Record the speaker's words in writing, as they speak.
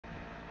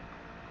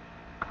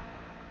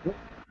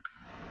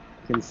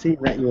can see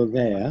that you're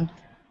there.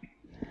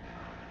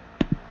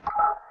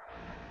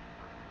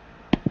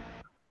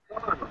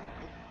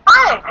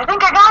 Hi, I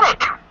think I got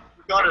it.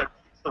 You got it.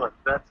 Excellent.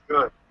 That's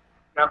good.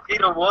 Now,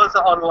 Peter was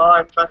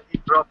online, but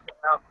he dropped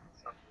out.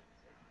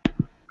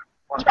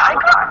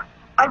 Yeah,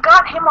 I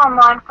got him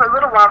online for a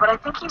little while, but I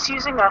think he's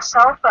using a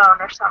cell phone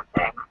or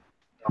something.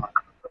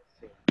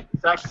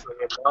 He's actually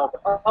in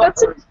Melbourne.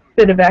 That's a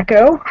bit of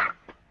echo.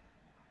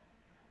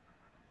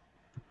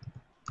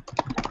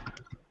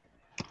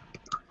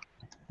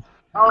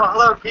 Oh,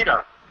 hello,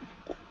 Peter.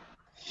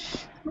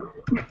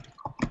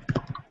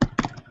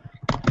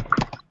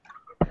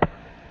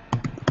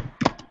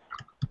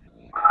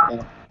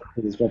 Yeah,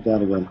 he's dropped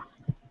out again.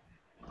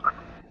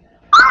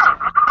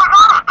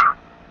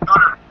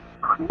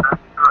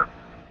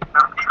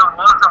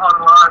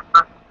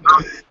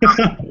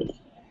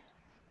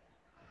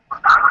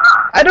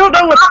 I don't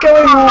know what's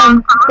going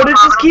on, but it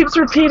just keeps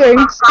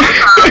repeating.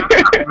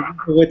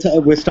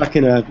 We're stuck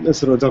in a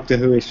sort of Doctor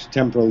Who-ish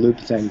temporal loop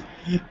thing.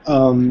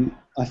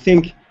 I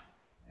think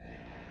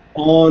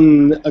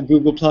on a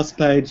Google Plus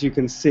page you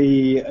can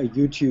see a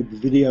YouTube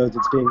video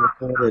that's being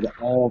recorded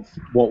of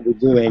what we're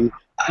doing.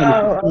 And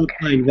if you're Okay.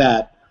 playing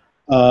that,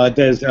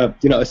 there's a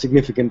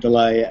significant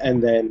delay,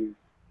 and then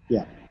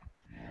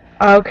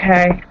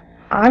Okay.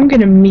 I'm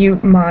gonna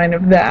mute mine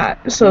of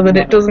that so that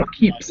it doesn't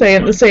keep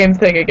saying the same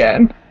thing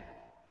again.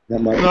 that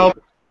might. Well,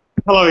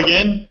 hello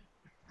again,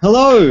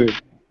 Hello.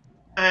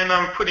 and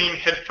I'm putting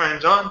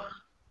headphones on.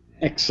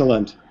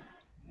 Excellent.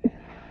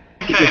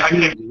 Okay, I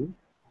can,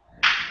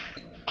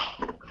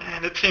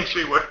 and it seems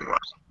to be working well.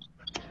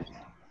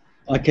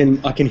 I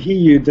can hear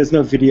you. There's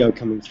no video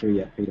coming through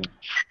yet, Peter.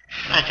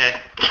 Okay,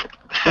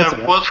 That's it all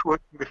right. was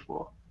working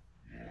before.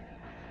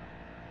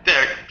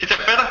 There, is it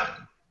better?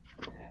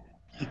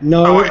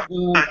 No, Oh, wait,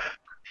 not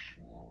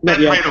that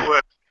yet. made it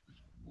work.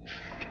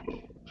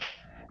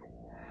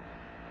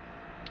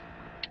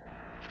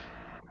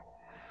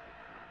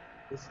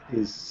 This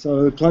is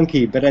so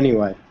clunky, but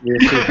anyway, we'll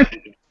see.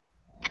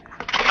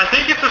 I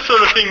think it's the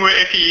sort of thing where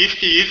if you're used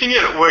to using it,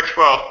 it works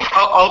well.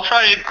 I'll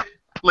try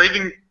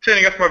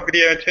turning off my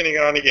video and turning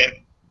it on again.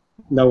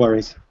 No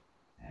worries.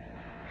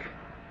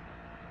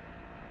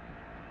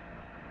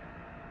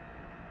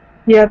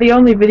 Yeah, the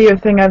only video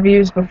thing I've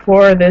used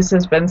before this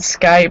has been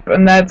Skype,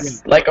 and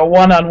that's like a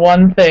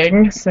one-on-one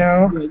thing,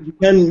 so...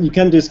 Yeah, you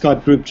can do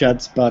Skype group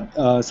chats,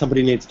 but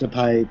somebody needs to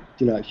pay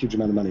a huge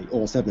amount of money,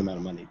 or a certain amount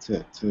of money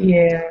to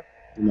Yeah.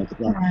 make it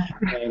run.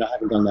 And I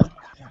haven't done that.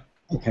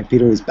 Okay,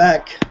 Peter is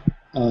back.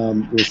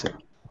 We'll see.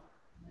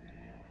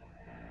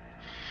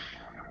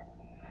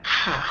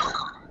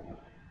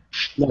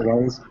 No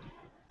worries.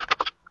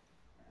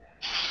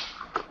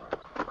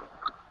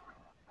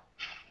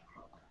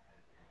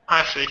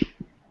 I see.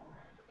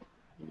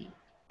 Is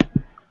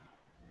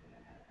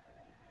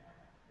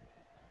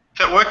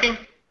that working?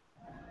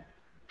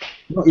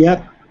 Not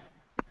yet.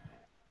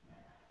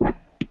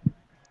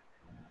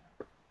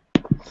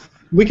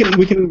 We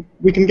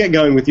can get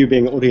going with you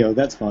being audio.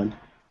 That's fine.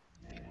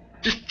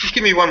 Just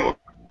give me one more.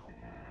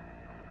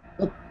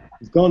 Oh,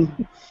 it's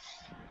gone.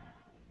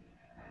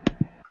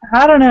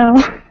 I don't know.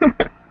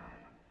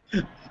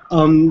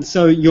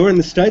 So you're in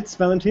the States,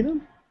 Valentina?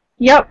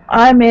 Yep,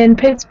 I'm in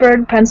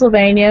Pittsburgh,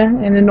 Pennsylvania,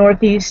 in the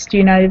Northeast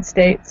United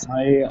States.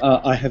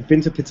 I have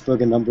been to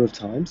Pittsburgh a number of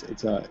times.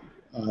 It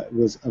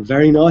was a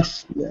very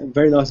nice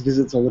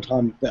visits all the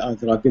time that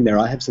I've been there.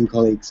 I have some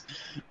colleagues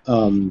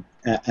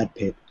at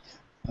Pitt.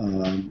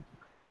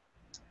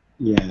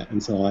 Yeah,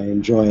 and so I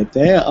enjoy it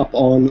there. Up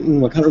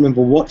on I can't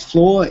remember what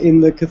floor in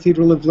the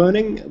Cathedral of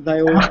Learning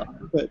they all are,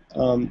 but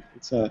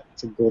it's a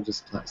gorgeous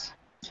place.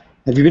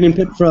 Have you been in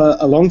Pitt for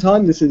a long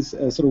time? This is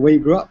sort of where you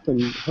grew up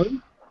and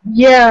home?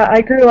 Yeah,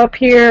 I grew up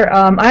here.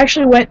 I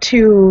actually went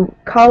to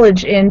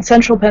college in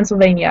central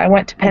Pennsylvania. I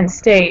went to Penn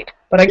State,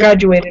 but I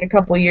graduated a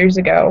couple years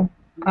ago.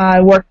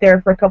 I worked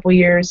there for a couple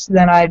years,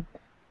 then I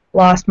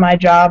lost my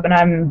job, and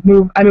I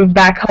moved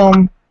back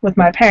home with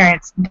my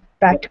parents,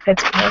 back to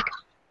Pittsburgh.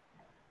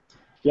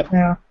 Yep.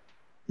 Yeah.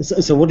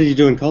 So what did you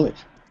do in college?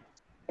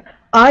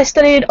 I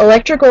studied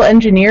electrical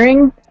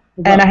engineering,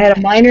 and I had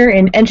a minor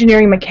in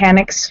engineering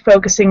mechanics,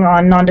 focusing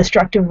on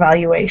non-destructive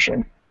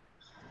evaluation.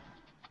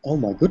 Oh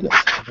my goodness.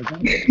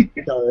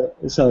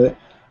 So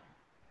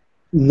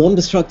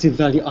non-destructive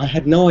value, I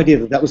had no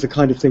idea that was the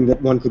kind of thing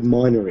that one could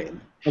minor in.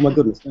 Oh my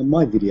goodness, now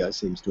my video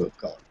seems to have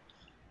gone.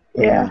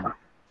 Yeah.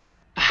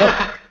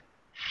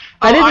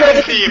 I didn't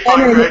can see you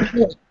fine,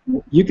 right?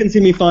 You can see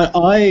me fine.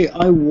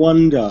 I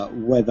wonder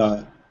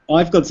whether,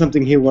 I've got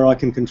something here where I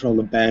can control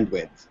the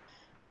bandwidth,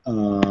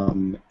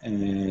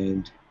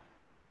 and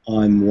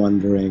I'm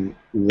wondering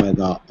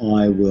whether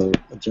I will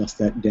adjust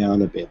that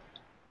down a bit,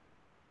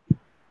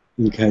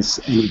 in case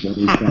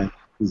anybody's back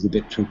is a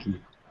bit tricky.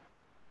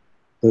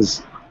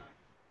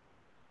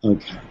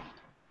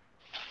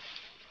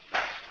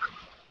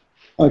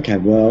 Okay,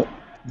 well,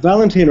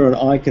 Valentina and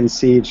I can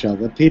see each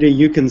other. Peter,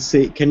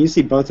 can you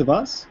see both of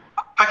us?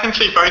 I can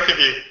see both of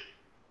you.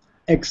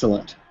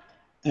 Excellent.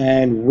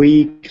 And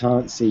we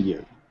can't see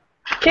you.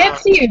 Can't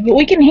see you, but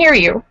we can hear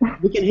you.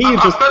 We can hear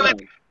you just fine.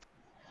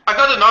 I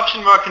got an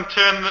option where I can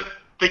turn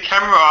the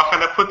camera off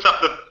and it puts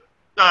up the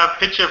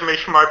picture of me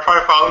from my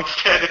profile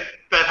instead, if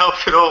that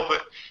helps at all,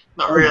 but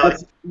not really.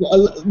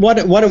 Why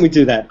don't we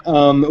do that?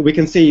 We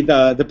can see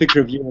the picture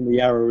of you on the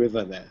Yarra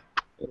River there,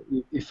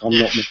 if I'm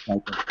not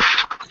mistaken.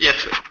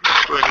 Yes,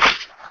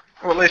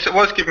 well, at least it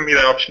was giving me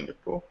that option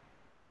before.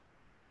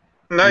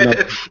 No,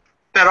 it's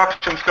that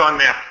option's gone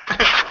now.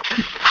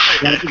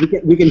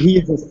 Okay. We can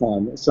hear this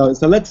time. So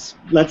let's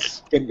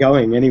get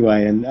going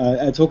anyway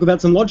and talk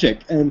about some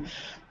logic. And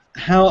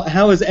how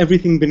has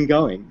everything been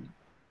going?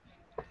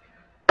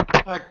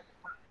 Good.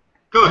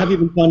 How have you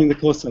been finding the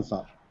course so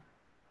far?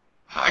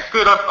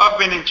 Good. I've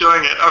been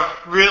enjoying it. I've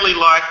really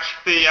liked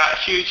the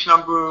huge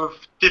number of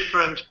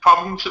different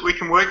problems that we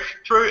can work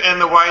through and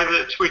the way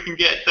that we can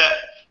get that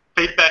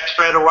feedback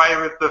straight away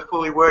with the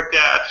fully worked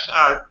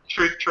out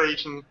truth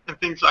trees and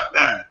things like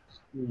that.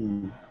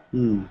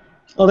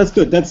 Oh, that's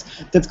good. That's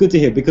good to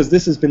hear, because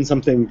this has been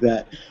something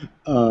that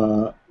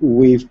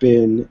we've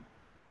been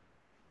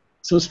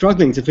sort of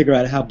struggling to figure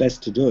out how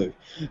best to do,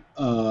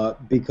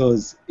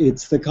 because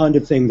it's the kind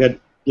of thing that,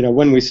 you know,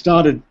 when we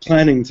started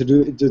planning to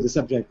do the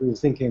subject, we were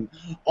thinking,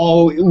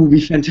 oh, it would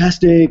be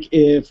fantastic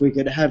if we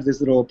could have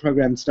this little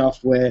program stuff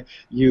where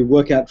you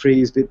work out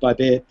trees bit by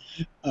bit,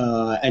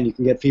 and you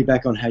can get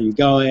feedback on how you're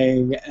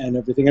going and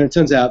everything. And it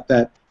turns out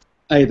that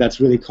that's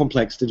really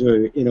complex to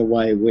do in a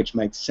way which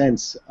makes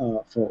sense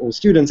for all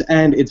students,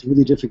 and it's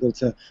really difficult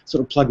to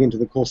sort of plug into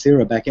the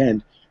Coursera back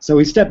end. So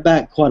we stepped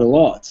back quite a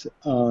lot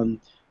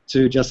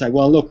to just say,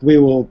 well, look, we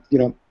will, you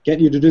know, get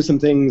you to do some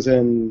things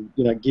and,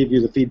 you know, give you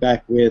the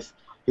feedback with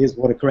here's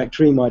what a correct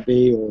tree might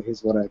be, or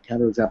here's what a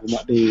counterexample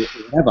might be, or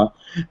whatever.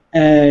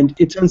 And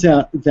it turns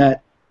out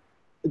that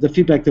the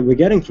feedback that we're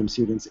getting from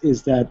students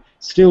is that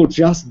still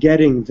just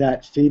getting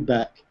that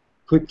feedback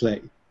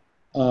quickly,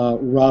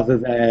 rather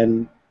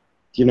than,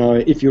 you know,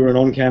 if you're an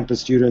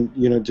on-campus student,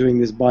 you know, doing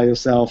this by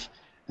yourself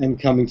and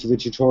coming to the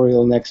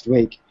tutorial next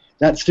week,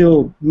 that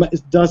still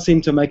does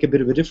seem to make a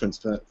bit of a difference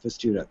for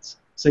students.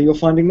 So you're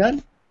finding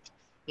that?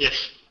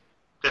 Yes,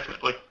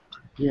 definitely.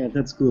 Yeah,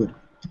 that's good.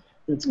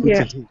 That's good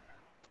to hear.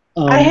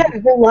 I had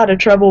a whole lot of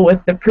trouble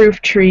with the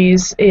proof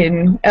trees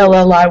in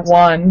LLI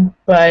 1,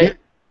 but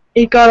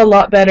it got a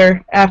lot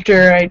better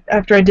after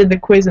I did the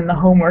quiz and the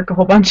homework a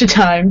whole bunch of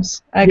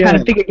times. I kind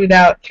of figured it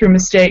out through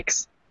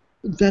mistakes.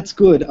 That's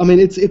good. I mean,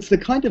 it's the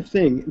kind of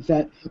thing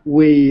that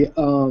we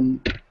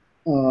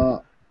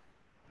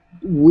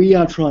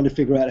are trying to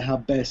figure out how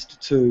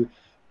best to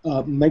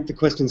make the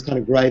questions kind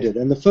of graded.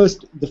 And the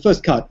first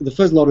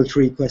lot of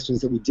tree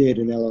questions that we did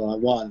in LLI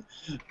 1,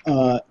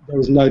 there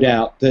was no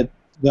doubt that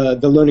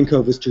the learning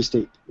curve was too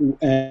steep.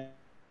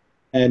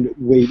 And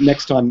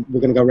next time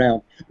we're going to go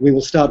around, we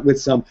will start with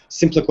some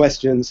simpler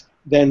questions,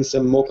 then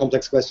some more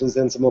complex questions,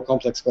 then some more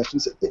complex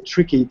questions. It's a bit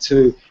tricky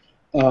to,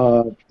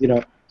 you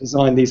know,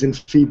 design these and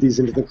feed these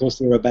into the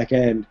Coursera back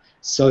end,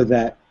 so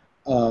that,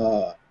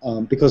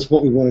 because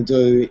what we want to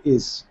do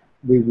is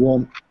we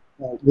want,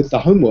 with the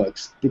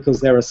homeworks, because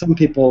there are some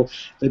people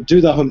that do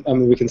the I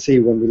mean, we can see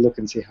when we look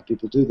and see how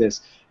people do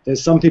this,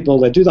 there's some people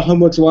that do the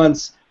homeworks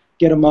once,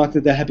 get a mark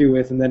that they're happy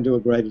with, and then do a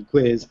graded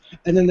quiz.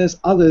 And then there's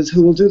others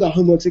who will do the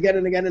homeworks again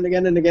and again and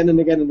again and again and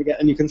again and again.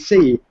 And you can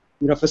see,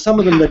 you know, for some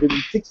of them they do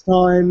it 6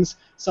 times,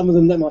 some of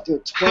them they might do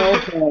it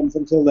 12 times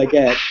until they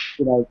get,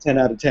 you know, 10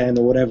 out of 10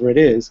 or whatever it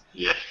is.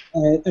 Yeah.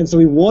 And so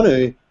we want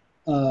to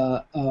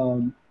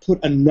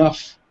put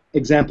enough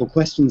example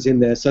questions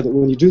in there so that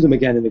when you do them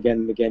again and again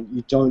and again,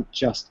 you don't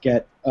just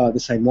get the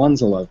same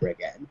ones all over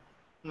again.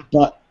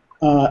 But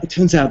it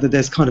turns out that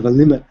there's kind of a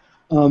limit.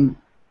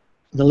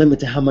 The limit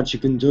to how much you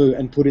can do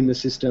and put in the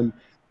system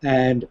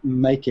and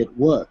make it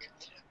work.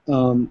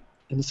 And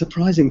the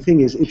surprising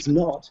thing is, it's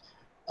not,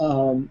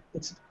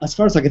 it's, as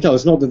far as I can tell,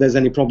 it's not that there's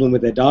any problem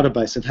with their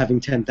database of having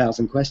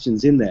 10,000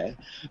 questions in there,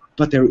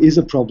 but there is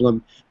a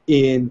problem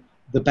in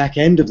the back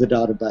end of the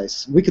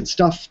database. We could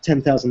stuff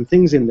 10,000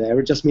 things in there,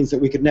 it just means that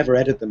we could never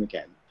edit them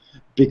again.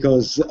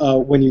 Because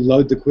when you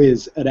load the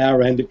quiz at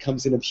our end, it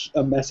comes in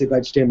a massive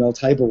HTML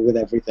table with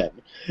everything.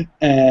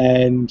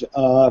 And,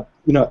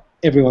 you know,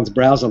 everyone's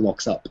browser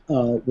locks up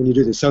when you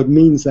do this. So it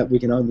means that we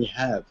can only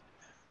have,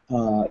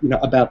 you know,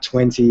 about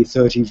 20,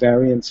 30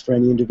 variants for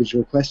any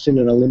individual question,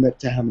 and a limit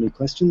to how many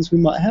questions we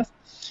might have.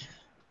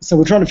 So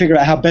we're trying to figure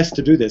out how best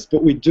to do this.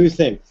 But we do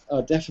think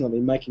definitely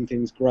making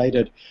things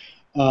graded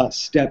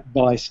step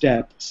by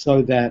step,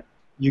 so that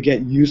you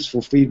get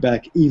useful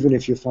feedback even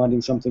if you're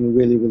finding something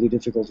really, really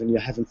difficult and you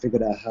haven't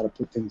figured out how to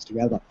put things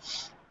together.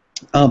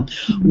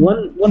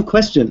 One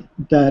question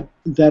that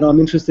I'm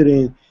interested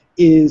in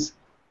is,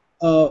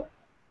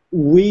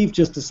 we've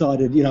just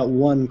decided, you know,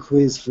 1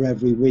 quiz for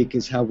every week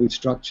is how we've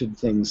structured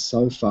things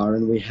so far,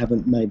 and we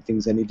haven't made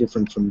things any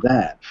different from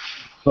that.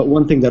 But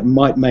one thing that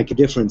might make a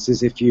difference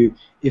is if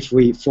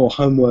we, for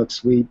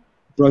homeworks, we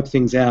broke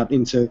things out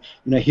into,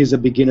 you know, here's a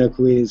beginner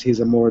quiz, here's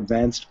a more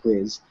advanced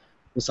quiz,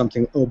 or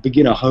something, or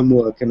beginner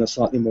homework and a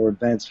slightly more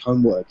advanced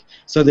homework,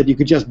 so that you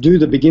could just do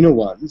the beginner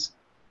ones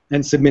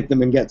and submit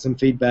them and get some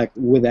feedback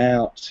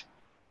without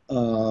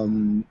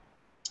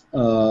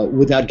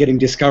without getting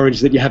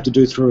discouraged that you have to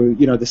do through,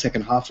 the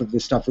second half of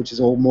this stuff, which is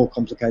all more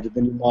complicated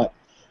than you might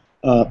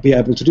be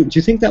able to do. Do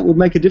you think that would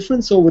make a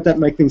difference, or would that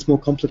make things more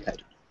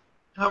complicated?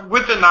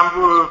 With the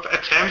number of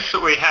attempts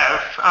that we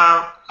have,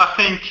 I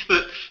think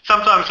that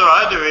sometimes what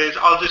I do is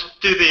I'll just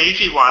do the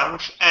easy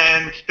ones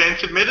and then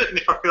submit it, and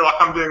if I feel like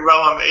I'm doing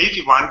well on the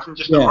easy ones and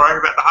just not worrying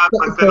about the hard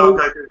ones, then I'll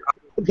go do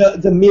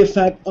it. The mere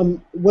fact,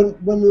 when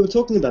we were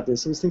talking about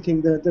this, I was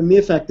thinking the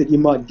mere fact that you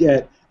might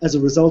get, as a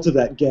result of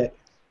that,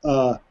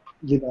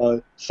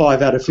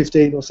 5 out of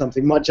 15 or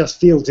something, might just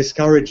feel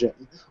discouraging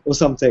or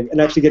something,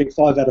 and actually getting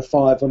 5 out of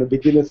 5 on a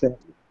beginner thing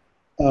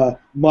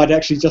might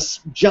actually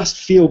just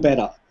feel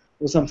better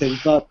or something.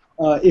 But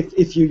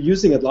if you're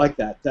using it like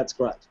that, that's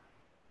great.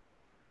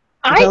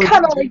 I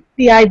kind of like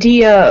the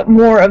idea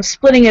more of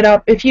splitting it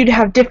up if you'd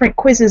have different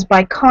quizzes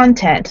by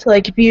content.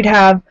 Like if you'd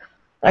have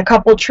a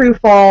couple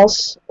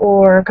true-false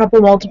or a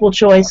couple multiple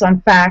choice on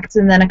facts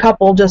and then a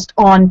couple just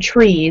on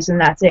trees, and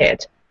that's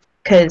it.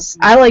 Because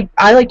I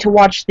like to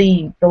watch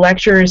the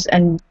lectures,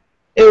 and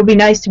it would be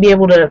nice to be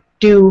able to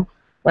do,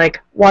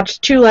 watch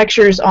 2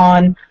 lectures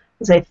on,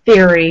 say,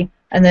 theory,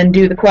 and then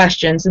do the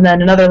questions, and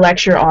then another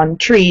lecture on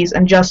trees,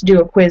 and just do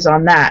a quiz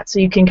on that, so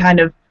you can kind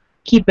of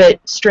keep it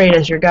straight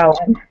as you're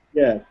going.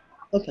 Yeah.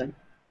 Okay.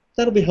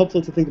 That'll be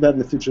helpful to think about in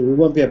the future. We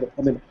won't be able.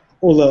 I mean,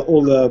 all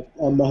the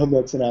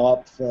homeworks are now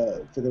up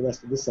for the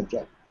rest of this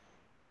subject.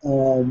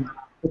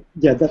 But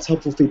yeah, that's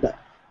helpful feedback.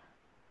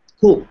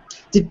 Cool.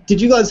 Did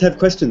you guys have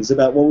questions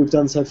about what we've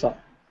done so far?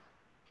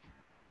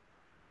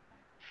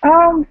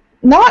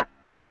 Not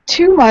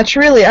too much,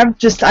 really. I've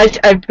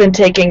been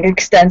taking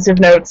extensive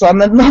notes on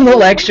the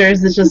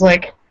lectures. It's just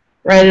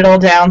write it all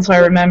down so I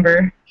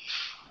remember.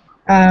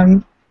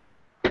 I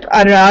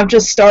don't know. I've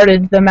just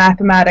started the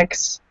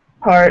mathematics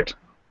part.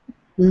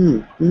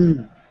 So.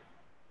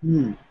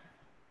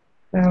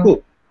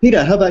 Cool.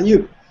 Peter, how about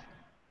you?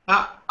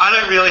 I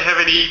don't really have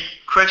any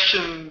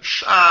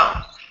questions.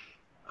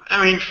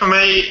 I mean, for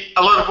me,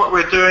 a lot of what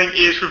we're doing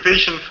is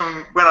revision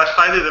from when I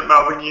studied at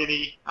Melbourne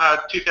Uni,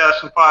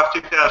 2005,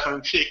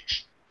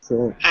 2006.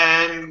 Sure.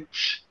 And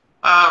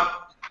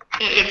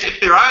if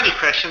there are any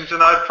questions,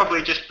 then I'd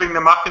probably just bring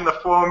them up in the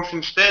forums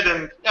instead.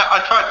 And yeah, I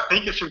tried to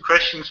think of some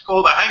questions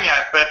for the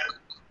Hangout, but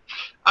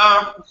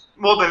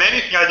more than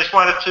anything, I just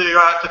wanted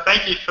to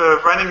thank you for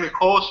running the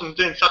course and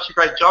doing such a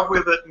great job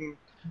with it, and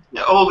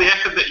all the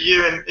effort that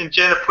you and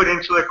Jen have put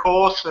into the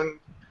course, and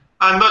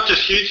not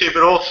just you two,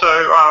 but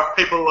also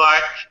people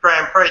like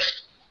Graham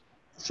Priest.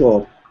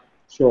 Sure.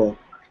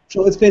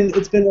 It's been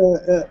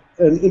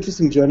an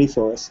interesting journey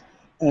for us,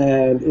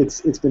 and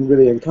it's been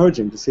really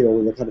encouraging to see all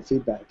of the kind of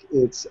feedback.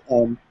 It's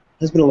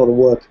has been a lot of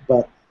work,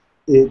 but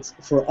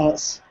for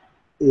us.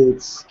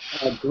 It's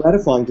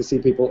gratifying to see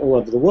people all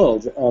over the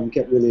world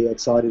get really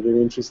excited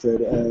and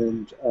interested.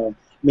 And I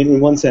mean,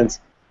 in one sense,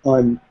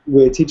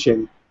 we're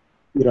teaching,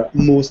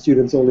 more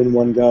students all in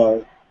one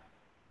go,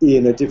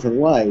 in a different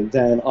way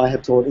than I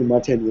have taught in my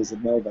 10 years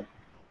at Melbourne.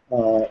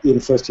 In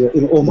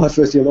all my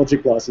first year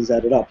logic classes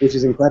added up, which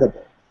is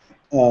incredible.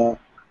 I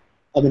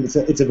mean, it's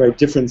a very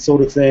different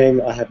sort of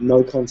thing. I have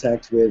no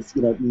contact with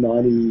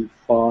 95%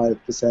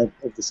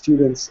 of the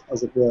students,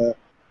 as it were.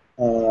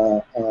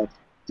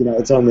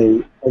 It's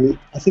only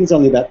I think it's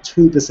only about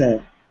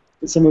 2%.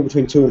 It's somewhere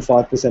between 2 and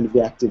 5% of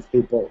the active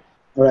people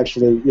are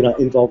actually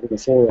involved in the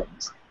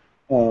forums.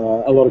 A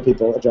lot of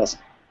people are just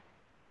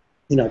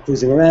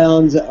cruising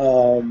around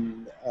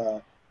and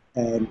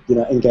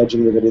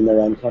engaging with it in their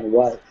own kind of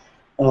way.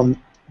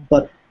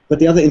 But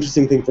the other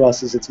interesting thing for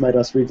us is it's made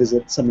us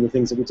revisit some of the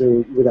things that we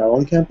do with our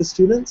on-campus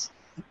students,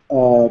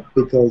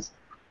 because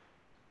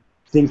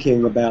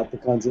thinking about the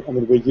kinds of,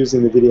 we're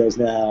using the videos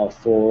now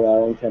for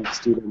our on-campus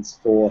students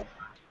for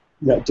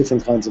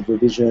different kinds of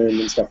revision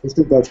and stuff. We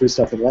still go through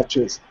stuff in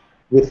lectures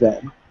with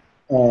them,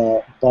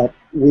 but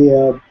we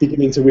are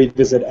beginning to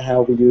revisit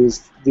how we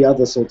use the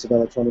other sorts of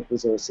electronic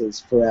resources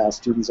for our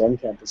students on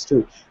campus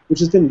too, which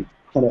has been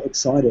kind of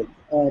exciting.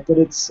 But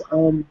it's,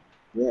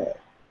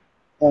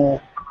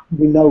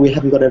 we know we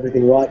haven't got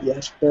everything right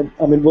yet, but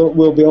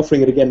we'll be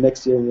offering it again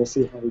next year, and we'll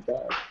see how we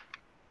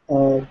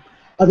go.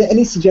 Are there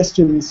any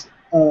suggestions?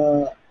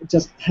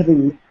 Just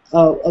having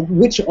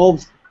which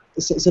of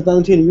so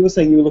Valentina, you were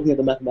saying you were looking at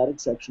the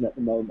mathematics section at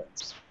the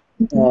moment.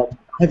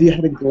 Have you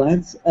had a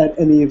glance at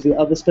any of the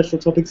other special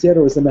topics yet,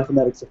 or is the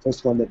mathematics the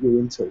first one that you're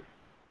into?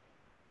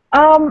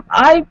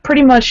 I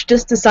pretty much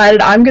just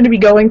decided I'm going to be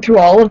going through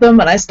all of them,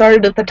 and I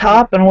started at the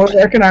top, and we're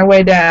working our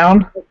way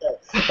down.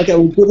 Okay.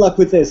 Well, good luck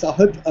with this. I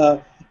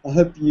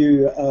hope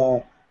you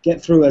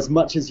get through as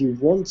much as you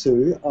want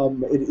to.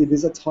 It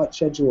is a tight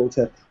schedule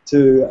to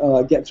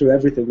get through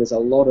everything. There's a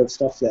lot of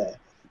stuff there.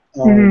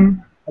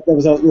 There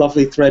was a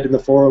lovely thread in the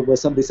forum where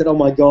somebody said, "Oh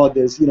my God,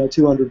 there's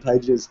 200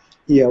 pages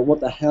here. What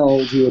the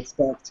hell do you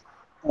expect?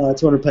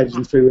 200 pages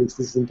in 3 weeks.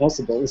 This is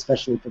impossible,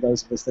 especially for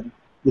those of us that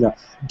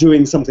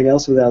doing something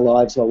else with our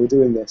lives while we're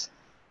doing this."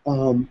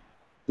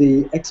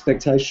 The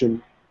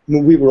expectation.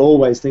 We were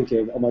always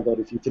thinking, "Oh my God,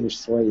 if you finish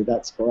 3,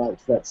 that's great.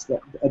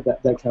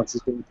 That counts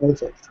as being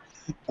perfect."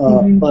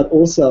 But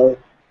also,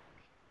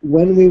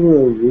 when we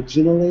were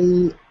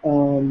originally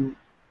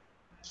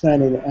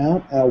planning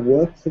out our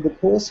work for the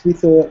course, we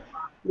thought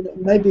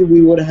maybe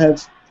we would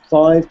have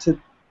 5 to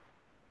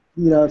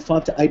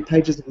 8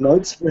 pages of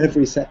notes for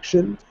every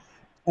section,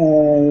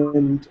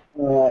 and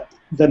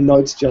the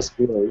notes just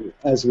grew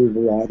as we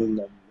were writing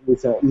them. We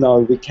thought, no,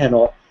 we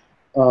cannot.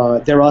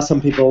 There are some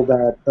people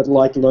that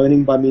like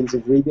learning by means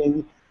of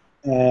reading,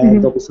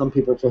 and there'll be some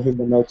people for whom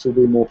the notes will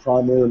be more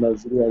primary and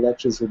those video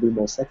lectures will be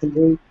more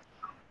secondary.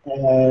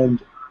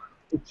 And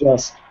it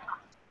just,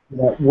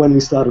 when we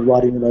started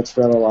writing the notes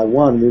for LLI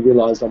 1, we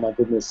realized, oh my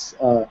goodness,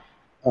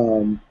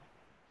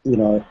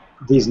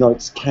 these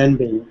notes can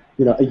be,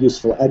 a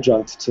useful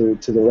adjunct to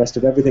the rest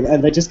of everything,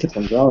 and they just kept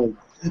on growing,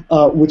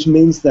 which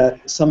means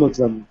that some of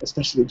them,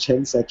 especially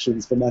Chen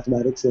sections for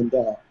mathematics and,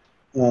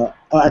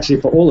 actually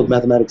for all of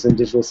mathematics and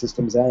digital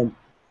systems and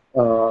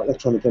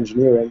electronic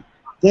engineering,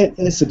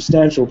 they're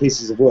substantial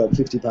pieces of work,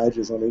 50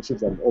 pages on each of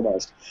them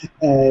almost,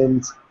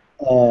 and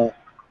a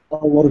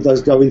lot of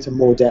those go into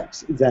more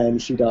depth than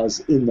she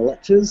does in the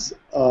lectures,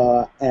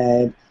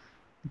 and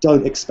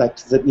don't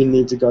expect that you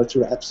need to go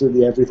through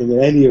absolutely everything in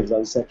any of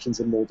those sections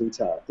in more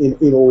detail,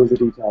 in all the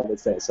detail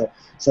that's there. So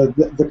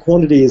the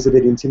quantity is a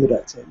bit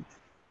intimidating.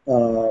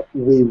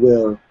 We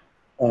will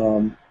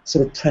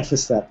sort of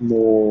preface that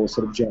more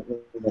sort of gently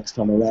next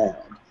time around,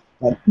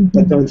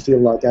 but don't feel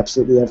like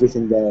absolutely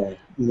everything there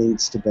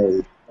needs to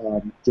be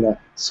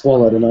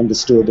swallowed and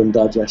understood and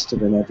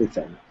digested and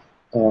everything.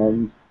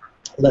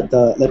 Let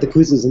the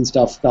quizzes and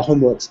stuff, the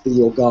homeworks be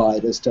your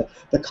guide as to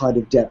the kind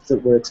of depth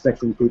that we're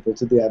expecting people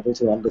to be able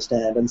to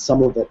understand, and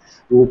some of it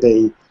will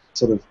be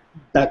sort of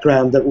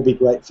background that will be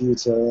great for you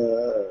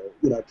to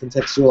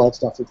contextualize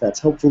stuff if that's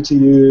helpful to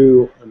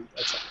you. And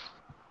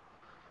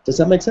does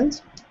that make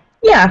sense?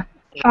 Yeah.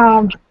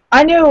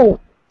 I know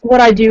what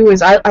I do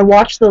is I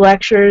watch the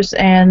lectures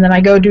and then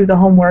I go do the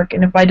homework,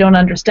 and if I don't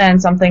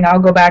understand something, I'll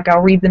go back, I'll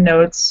read the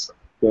notes.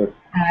 Good.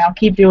 And I'll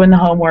keep doing the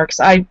homeworks.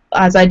 I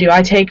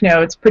take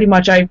notes. Pretty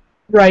much I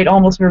write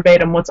almost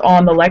verbatim what's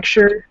on the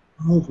lecture.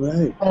 Oh,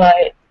 great.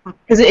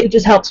 Because it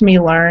just helps me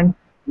learn.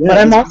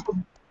 Yeah,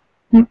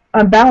 but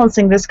I'm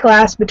balancing this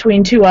class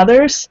between 2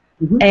 others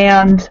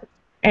and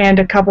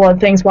a couple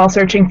of things while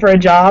searching for a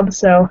job.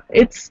 So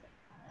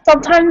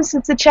sometimes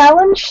it's a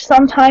challenge.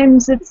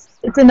 Sometimes it's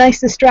a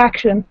nice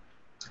distraction.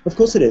 Of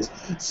course it is.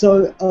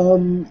 So,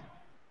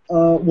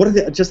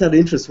 just out of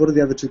interest, what are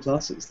the other 2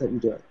 classes that you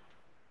do?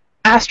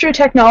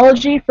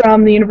 Astrotechnology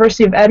from the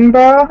University of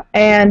Edinburgh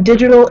and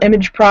digital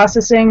image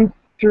processing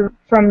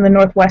from the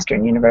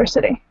Northwestern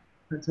University.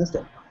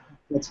 Fantastic.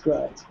 That's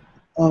great.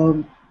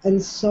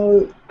 And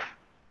so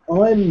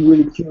I'm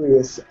really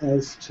curious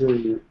as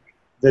to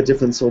the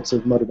different sorts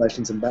of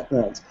motivations and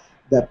backgrounds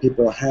that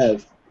people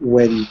have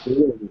when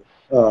doing,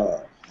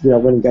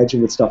 when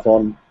engaging with stuff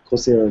on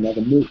Coursera and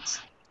other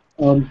MOOCs.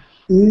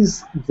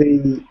 Is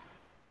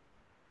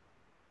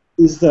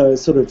the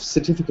sort of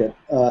certificate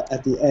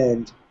at the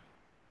end,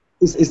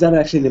 is that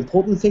actually an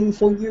important thing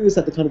for you? Is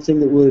that the kind of thing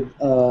that would,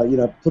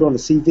 put on a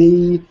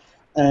CV?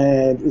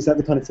 And is that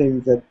the kind of thing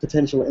that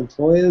potential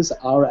employers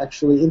are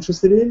actually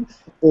interested in?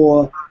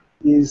 Or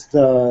is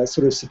the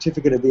sort of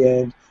certificate at the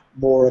end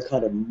more a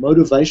kind of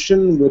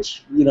motivation,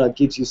 which,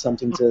 gives you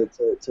something to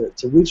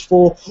reach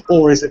for?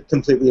 Or is it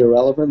completely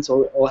irrelevant?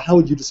 Or how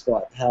would you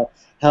describe how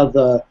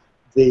the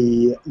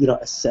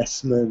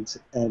assessment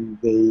and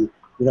the,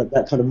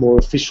 that kind of more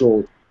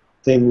official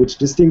thing which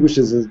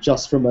distinguishes it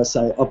just from a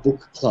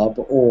book club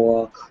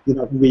or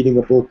reading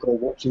a book or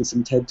watching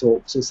some TED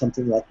Talks or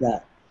something like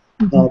that.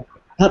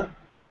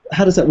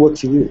 How does that work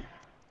for you?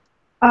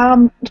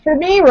 For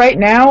me right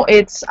now,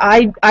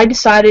 I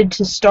decided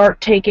to start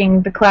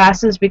taking the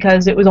classes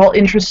because it was all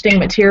interesting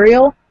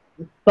material,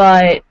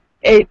 but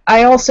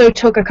I also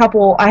took a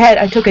couple.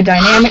 I took a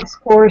dynamics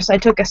course, I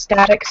took a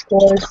statics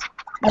course.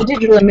 My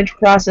digital image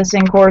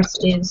processing course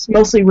is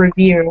mostly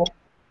review,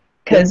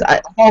 because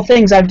all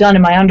things I've done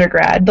in my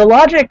undergrad. The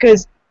logic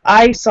is,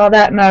 I saw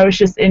that and I was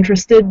just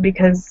interested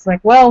because,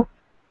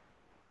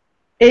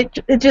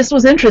 it just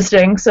was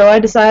interesting, so I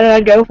decided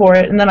I'd go for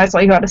it, and then I saw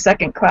you had a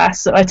second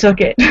class, so I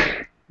took it.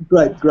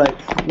 Great.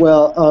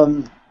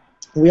 Well,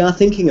 we are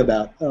thinking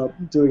about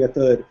doing a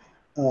third,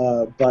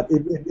 but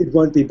it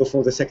won't be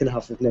before the second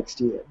half of next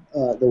year,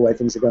 the way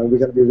things are going. We're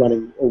going to be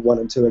running 1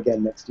 and 2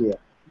 again next year.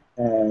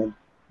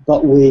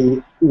 But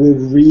we're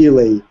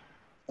really...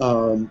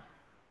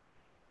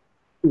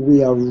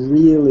 we are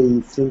really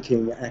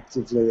thinking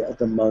actively at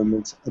the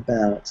moment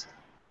about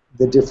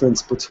the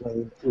difference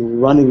between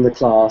running the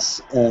class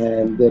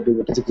and there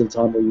being a particular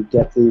time where you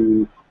get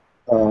the,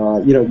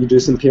 you do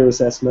some peer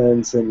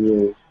assessments and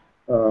you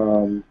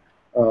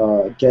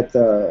get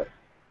the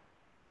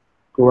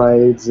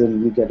grades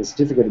and you get a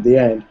certificate at the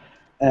end,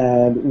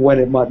 and when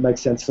it might make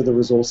sense for the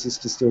resources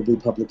to still be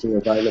publicly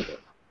available.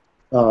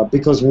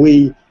 Because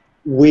we've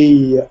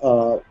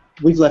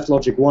left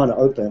Logic 1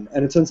 open,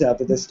 and it turns out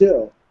that there's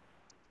still,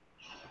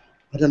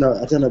 I don't know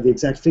the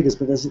exact figures,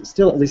 but there's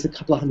still at least a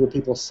couple of hundred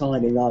people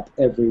signing up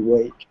every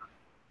week,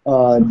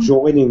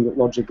 joining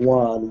Logic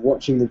 1,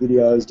 watching the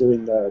videos,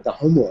 doing the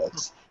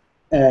homeworks,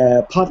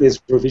 partly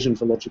as revision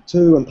for Logic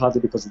 2 and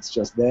partly because it's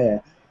just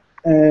there.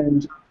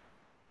 And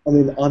I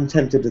mean, I'm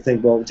tempted to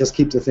think, well, just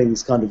keep the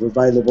things kind of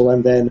available,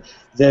 and then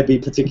there'll be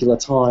particular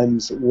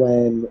times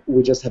when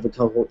we just have a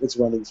cohort that's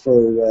running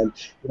through and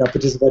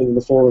participating in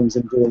the forums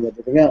and doing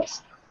everything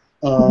else.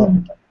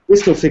 We're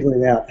still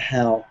figuring out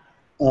how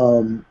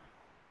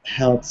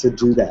to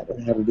do that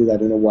and how to do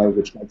that in a way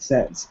which makes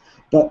sense.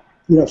 But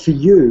for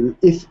you,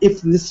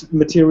 if this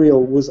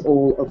material was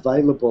all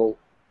available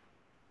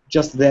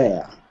just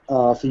there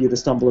for you to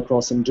stumble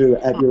across and do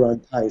at your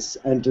own pace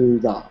and do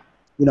the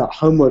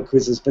homework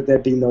quizzes, but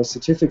there'd be no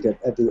certificate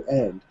at the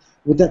end,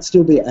 would that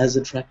still be as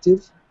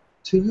attractive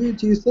to you,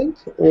 do you think?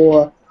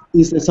 Or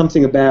is there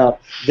something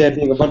about there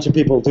being a bunch of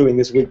people doing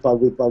this week by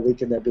week by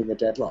week and there being a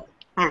deadline?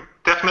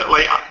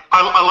 Definitely.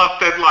 I love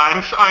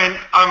deadlines. I mean,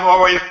 I'm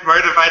always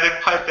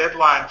motivated by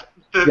deadlines.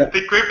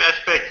 The group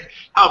aspect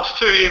helps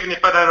too, even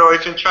if I don't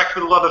always interact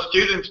with a lot of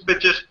students, but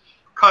just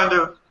kind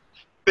of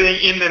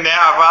being in the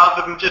now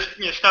rather than just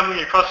stumbling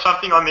across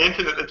something on the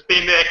internet that's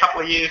been there a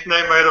couple of years,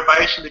 no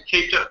motivation to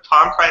keep a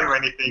time frame or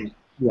anything.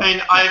 Yeah. I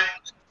mean,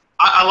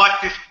 I like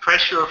this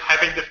pressure of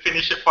having to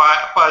finish it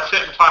by a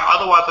certain time,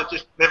 otherwise I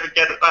just never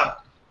get it done.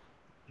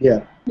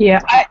 Yeah. Yeah,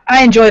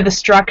 I enjoy the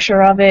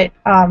structure of it.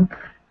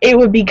 It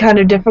would be kind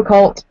of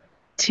difficult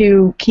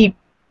to keep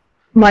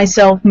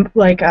myself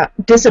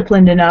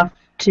disciplined enough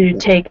to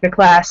take the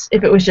class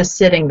if it was just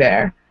sitting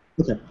there.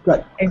 Okay,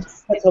 great.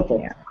 That's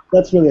helpful. Yeah.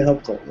 That's really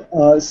helpful.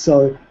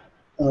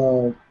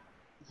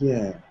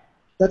 Yeah,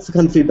 that's the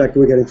kind of feedback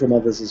we're getting from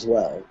others as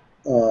well.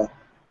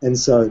 And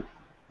so,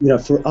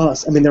 for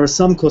us, I mean, there are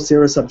some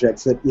Coursera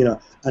subjects that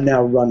are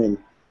now running,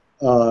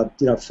 4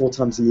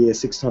 times a year,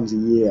 6 times a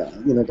year,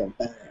 going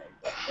bang,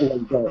 all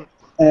in go.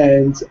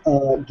 And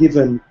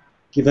given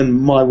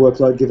my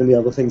workload, given the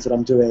other things that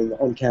I'm doing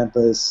on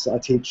campus, I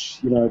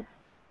teach 2,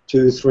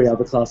 3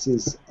 other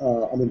classes.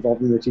 I'm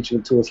involved in the teaching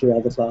of 2 or 3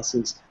 other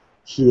classes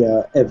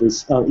here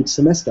each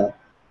semester.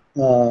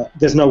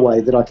 There's no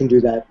way that I can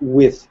do that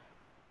with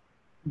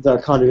the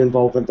kind of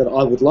involvement that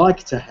I would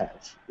like to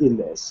have in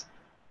this.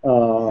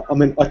 I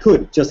mean, I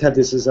could just have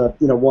this as a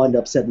wind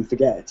up, set and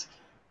forget,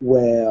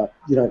 where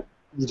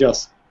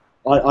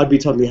I'd be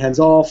totally hands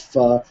off.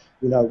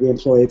 We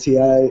employ a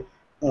TA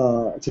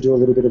to do a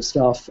little bit of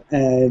stuff,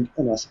 and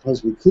I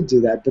suppose we could do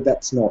that, but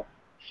that's not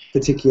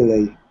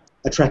particularly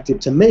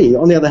attractive to me.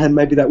 On the other hand,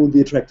 maybe that would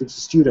be attractive to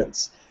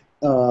students.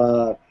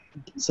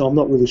 So I'm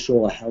not really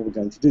sure how we're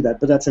going to do that,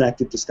 but that's an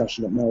active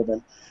discussion at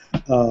Melbourne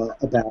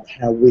about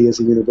how we as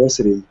a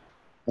university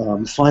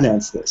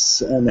finance this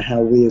and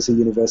how we as a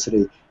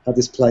university, how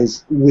this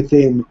plays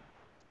within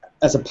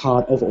as a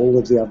part of all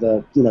of the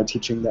other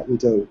teaching that we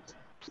do.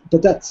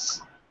 But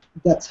that's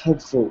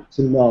helpful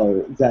to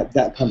know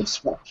that kind of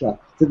structure,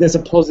 that there's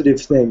a positive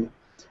thing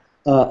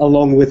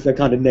along with the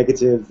kind of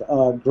negative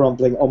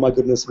grumbling, oh my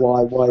goodness,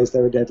 why is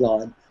there a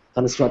deadline?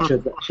 Kind of structure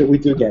that we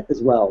do get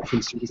as well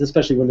from students,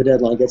 especially when the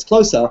deadline gets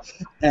closer,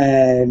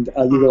 and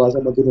you realise,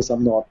 oh my goodness,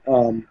 I'm not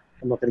going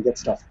to get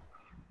stuff,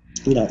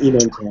 in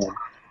time,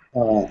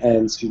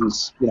 and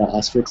students,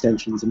 ask for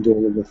extensions and do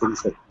all of the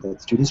things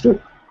that students do.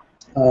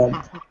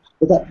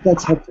 But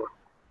that's helpful.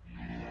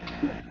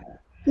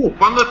 Good.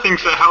 One of the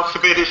things that helps a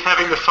bit is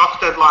having the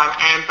soft deadline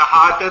and the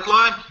hard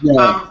deadline.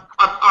 Yeah.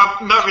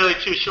 I'm not really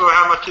too sure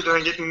how much you're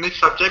doing it in this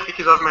subject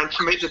because I've managed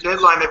to meet the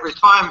deadline every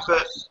time,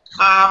 but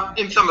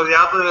in some of the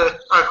other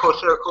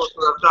Coursera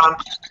courses I've done,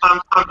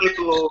 some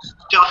people will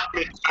just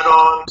miss that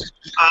on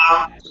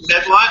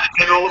deadline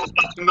and all of a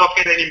sudden not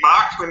get any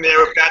marks when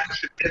they're about to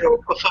submit or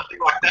something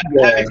like that.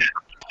 Yeah. Having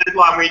that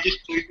deadline where you just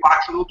lose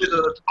marks a little bit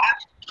at a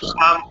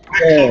time.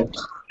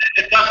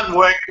 It doesn't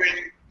work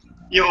when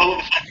you all of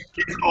a sudden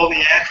get all the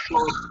answers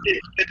or the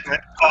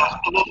experiment. A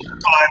lot of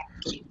the time,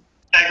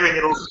 staggering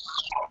it all.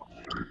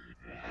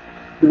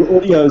 The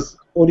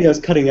audio's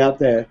cutting out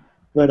there,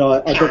 but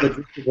I got the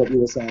gist of what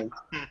you were saying.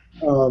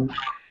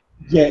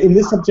 Yeah, in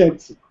this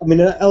subject, I mean,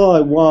 in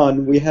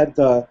LI1, we had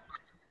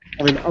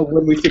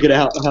when we figured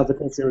out how the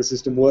Coursera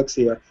system works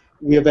here,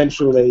 we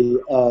eventually,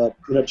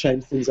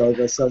 changed things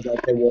over so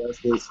that there was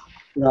this,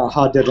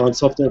 hard deadline,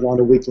 soft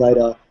deadline a week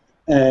later,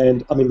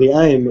 and I mean, the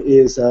aim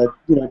is,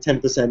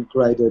 10%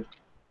 graded,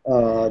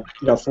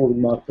 40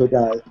 mark per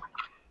day.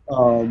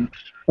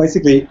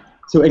 Basically,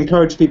 to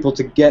encourage people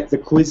to get the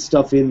quiz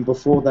stuff in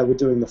before they were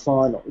doing the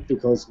final,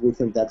 because we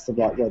think that's the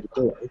right way to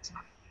do it.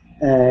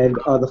 And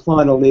the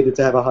final needed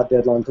to have a hard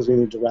deadline because we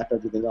need to wrap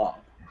everything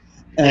up.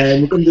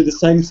 And we're going to do the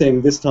same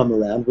thing this time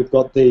around. We've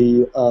got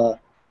the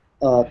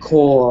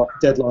core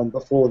deadline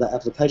before the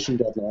application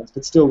deadlines,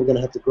 but still we're going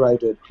to have to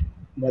grade it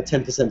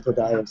 10% per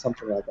day or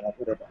something like that,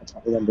 whatever. I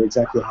can't remember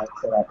exactly how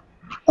it's set up.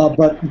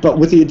 But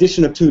with the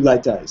addition of 2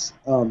 late days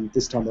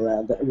this time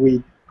around,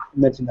 we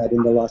mentioned that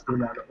in the last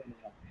email.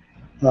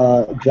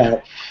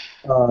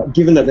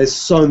 Given that there's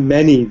so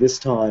many this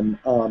time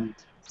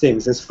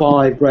things, there's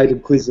 5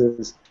 graded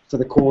quizzes for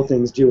the core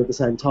things due at the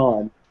same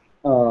time,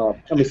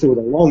 and we still with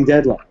a long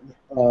deadline,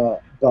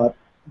 but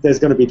there's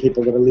going to be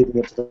people that are leaving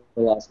it to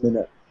the last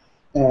minute.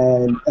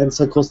 And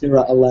so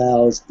Coursera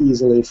allows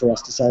easily for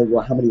us to say,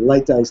 well, how many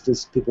late days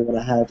does people want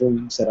to have?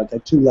 And we said, okay,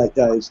 2 late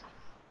days,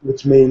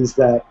 which means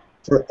that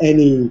for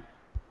any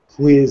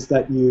quiz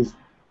that you're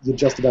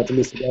just about to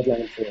miss the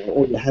deadline for,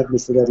 or you have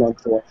missed the deadline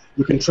for,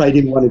 you can trade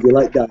in one of your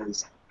late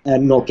days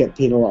and not get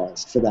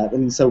penalised for that.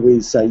 And so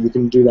we say you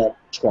can do that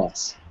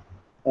twice.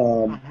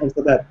 And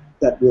so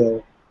that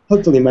will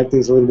hopefully make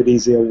things a little bit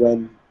easier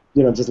when,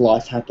 you know, just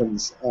life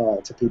happens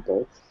to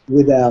people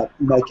without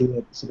making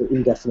it sort of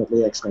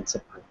indefinitely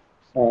expensive.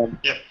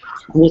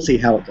 We'll see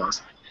how it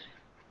goes.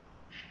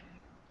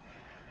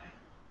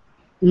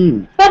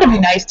 That'd be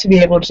nice to be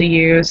able to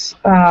use,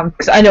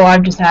 because I know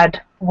I've just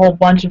had a whole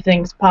bunch of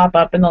things pop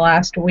up in the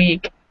last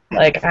week.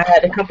 Like, I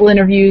had a couple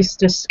interviews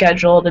just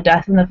scheduled, a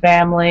death in the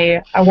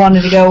family. I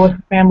wanted to go with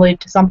the family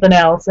to something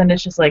else, and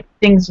it's just like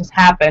things just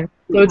happen.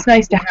 So it's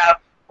nice to have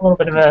a little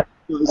bit of a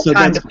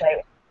time to play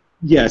with.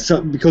 Yeah,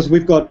 so because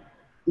we've got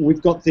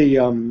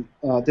the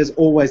there's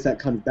always that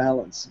kind of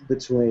balance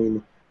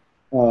between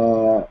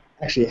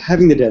actually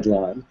having the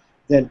deadline,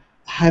 then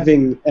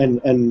having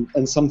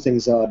and some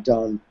things are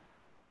done.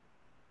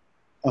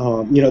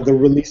 You know, the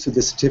release of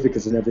the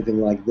certificates and everything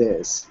like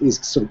this is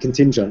sort of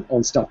contingent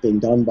on stuff being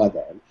done by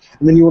then.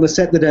 And then you want to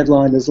set the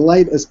deadline as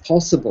late as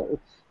possible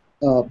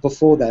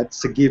before that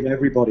to give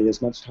everybody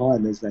as much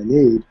time as they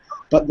need.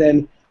 But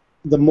then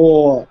the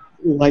more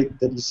late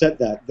that you set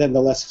that, then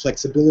the less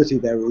flexibility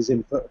there is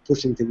in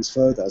pushing things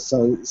further.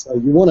 So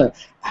you want to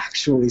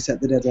actually set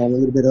the deadline a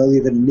little bit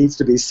earlier than it needs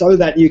to be, so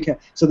that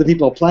the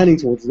people are planning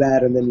towards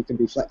that, and then you can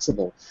be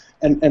flexible.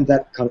 And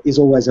that kind of is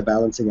always a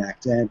balancing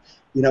act. And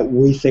you know,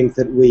 we think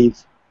that we've,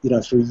 you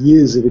know, through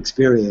years of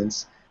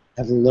experience,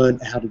 have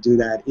learned how to do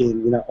that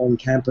in, you know,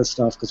 on-campus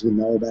stuff, because we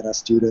know about our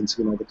students,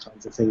 we know the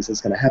kinds of things that's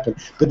going to happen.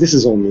 But this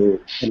is all new,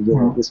 and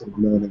we're sort of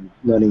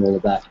learning all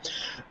of that.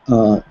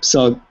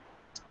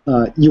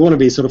 You want to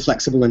be sort of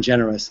flexible and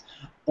generous.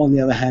 On the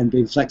other hand,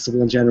 being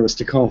flexible and generous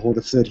to a cohort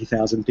of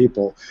 30,000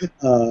 people,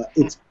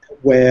 it's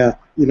where,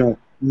 you know,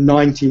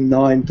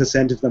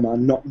 99% of them are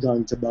not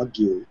going to bug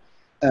you,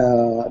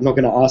 not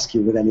going to ask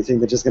you with anything.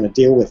 They're just going to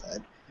deal with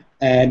it.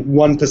 And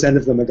 1%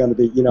 of them are going to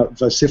be, you know,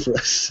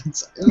 vociferous.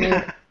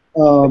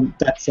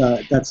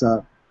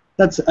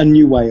 That's a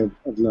new way of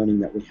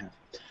learning that we have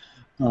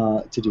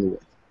to deal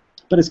with.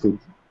 But it's good.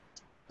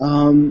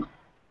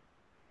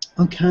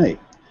 Okay.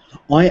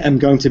 I am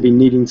going to be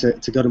needing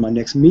to go to my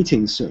next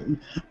meeting soon.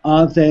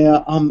 Are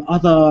there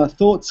other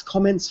thoughts,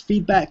 comments,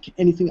 feedback,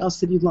 anything else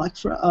that you'd like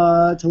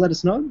to let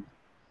us know?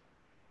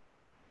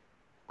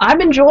 I'm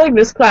enjoying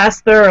this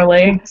class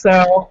thoroughly,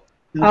 so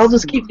I'll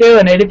just keep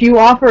doing it. If you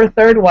offer a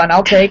third one,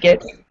 I'll take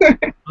it.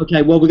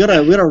 Okay, well we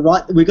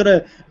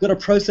gotta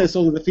process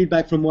all of the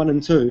feedback from 1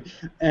 and 2,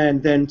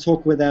 and then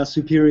talk with our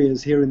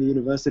superiors here in the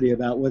university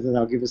about whether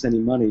they'll give us any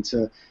money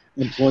to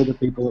employ the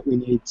people that we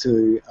need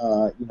to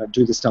you know,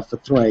 do the stuff for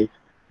 3.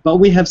 But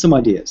we have some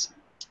ideas.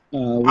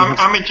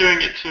 I'm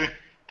enjoying it too.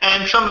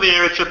 And some of the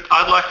areas that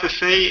I'd like to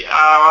see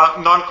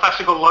are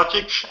non-classical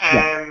logics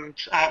and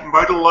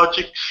modal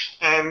logics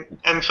and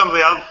some of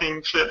the other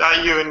things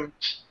that you and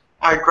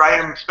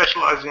Graham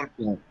specialise in.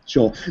 Yeah,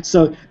 sure.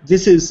 So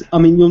this is, I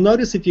mean, you'll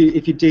notice if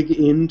you dig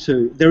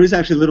into, there is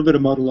actually a little bit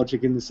of modal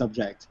logic in the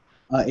subject.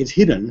 It's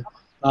hidden,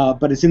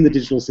 but it's in the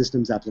digital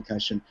systems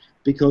application,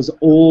 because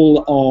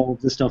all of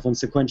the stuff on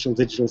sequential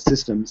digital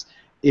systems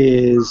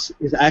is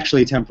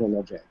actually temporal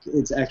logic.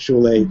 It's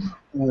actually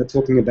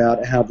talking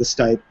about how the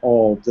state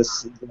of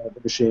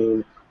the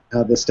machine,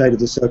 how the state of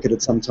the circuit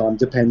at some time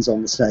depends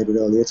on the state at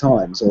earlier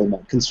times, or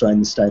might constrain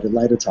the state at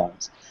later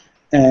times.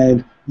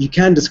 And you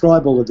can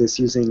describe all of this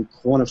using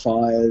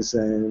quantifiers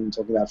and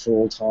talking about for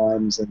all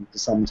times and for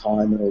some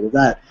time and all of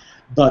that.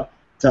 But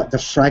the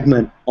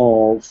fragment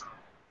of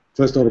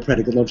first-order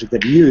predicate logic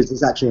that you use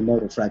is actually a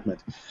modal fragment.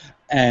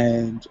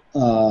 And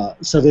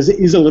so there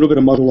is a little bit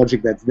of modal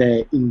logic that's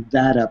there in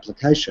that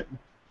application.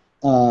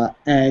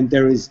 And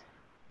there is,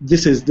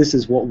 this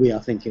is what we are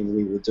thinking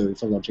we would do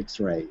for Logic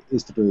 3,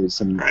 is to do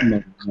some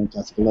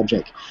non-classical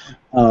logic.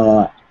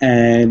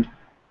 And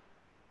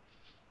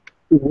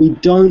we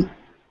don't,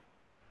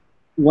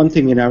 one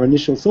thing in our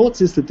initial thoughts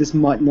is that this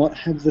might not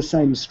have the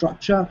same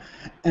structure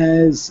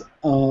as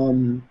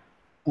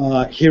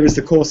here is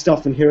the core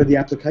stuff and here are the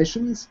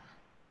applications,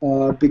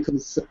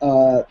 because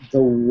the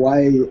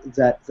way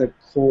that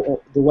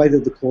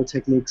the core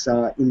techniques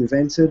are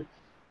invented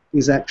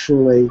is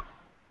actually,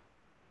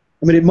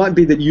 I mean, it might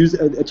be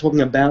that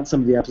talking about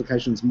some of the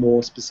applications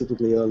more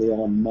specifically early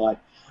on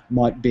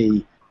might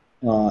be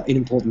an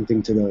important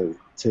thing to do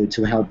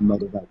to help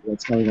model that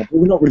what's going on. But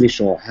we're not really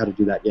sure how to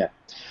do that yet.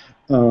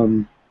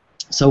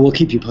 So we'll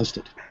keep you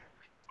posted.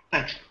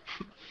 Thanks.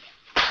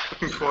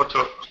 Looking forward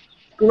to it.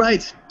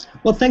 Great.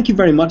 Well, thank you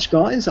very much,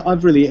 guys.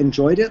 I've really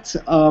enjoyed it.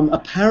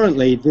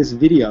 Apparently, this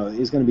video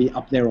is going to be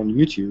up there on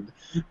YouTube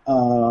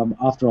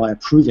after I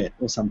approve it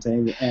or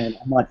something, and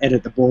I might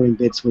edit the boring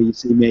bits where you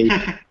see me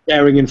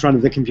staring in front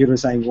of the computer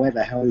saying, where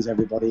the hell is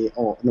everybody?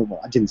 Or, no, well,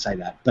 I didn't say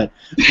that, but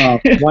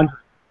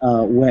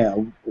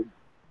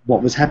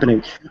what was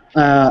happening.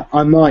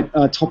 I might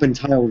top and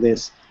tail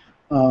this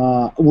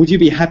would you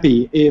be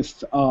happy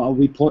if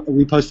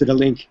we posted a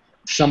link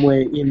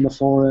somewhere in the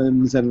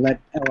forums and let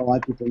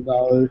LLI people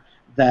know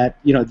that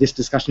this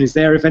discussion is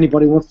there if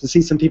anybody wants to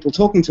see some people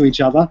talking to each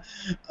other?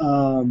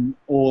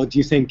 Or do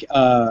you think,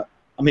 I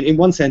mean, in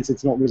one sense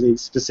it's not really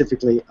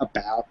specifically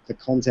about the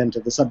content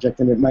of the subject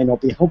and it may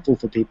not be helpful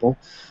for people,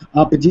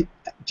 but do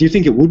you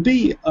think it would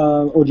be,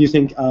 or do you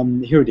think,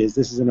 here it is,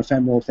 this is an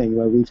ephemeral thing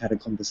where we've had a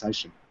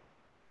conversation?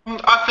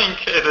 I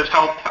think it'd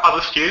help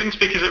other students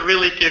because it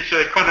really gives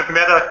a kind of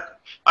meta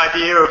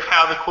idea of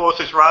how the course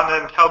is run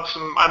and helps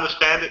them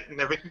understand it and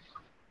everything.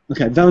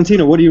 Okay,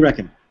 Valentina, what do you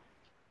reckon?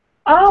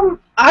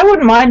 I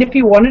wouldn't mind if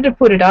you wanted to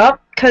put it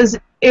up, because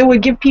it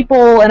would give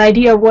people an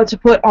idea of what to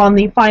put on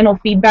the final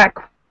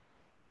feedback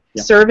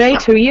survey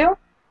to you,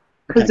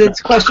 because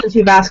it's questions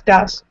you've asked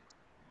us.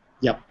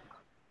 Yep.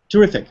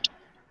 Terrific.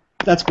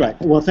 That's great.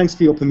 Well, thanks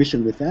for your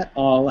permission with that.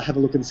 I'll have a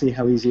look and see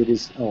how easy it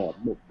is, or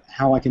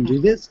how I can do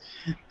this,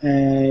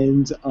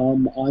 and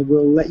I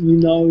will let you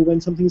know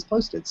when something is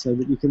posted so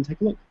that you can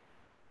take a look.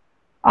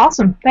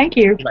 Awesome. Thank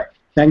you. Great.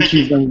 Thank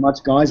you very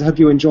much, guys. I hope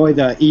you enjoy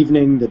the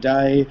evening, the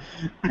day,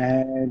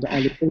 and I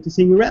look forward to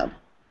seeing you around.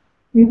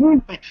 Mm-hmm.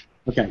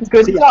 Okay. It's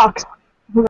good to talk.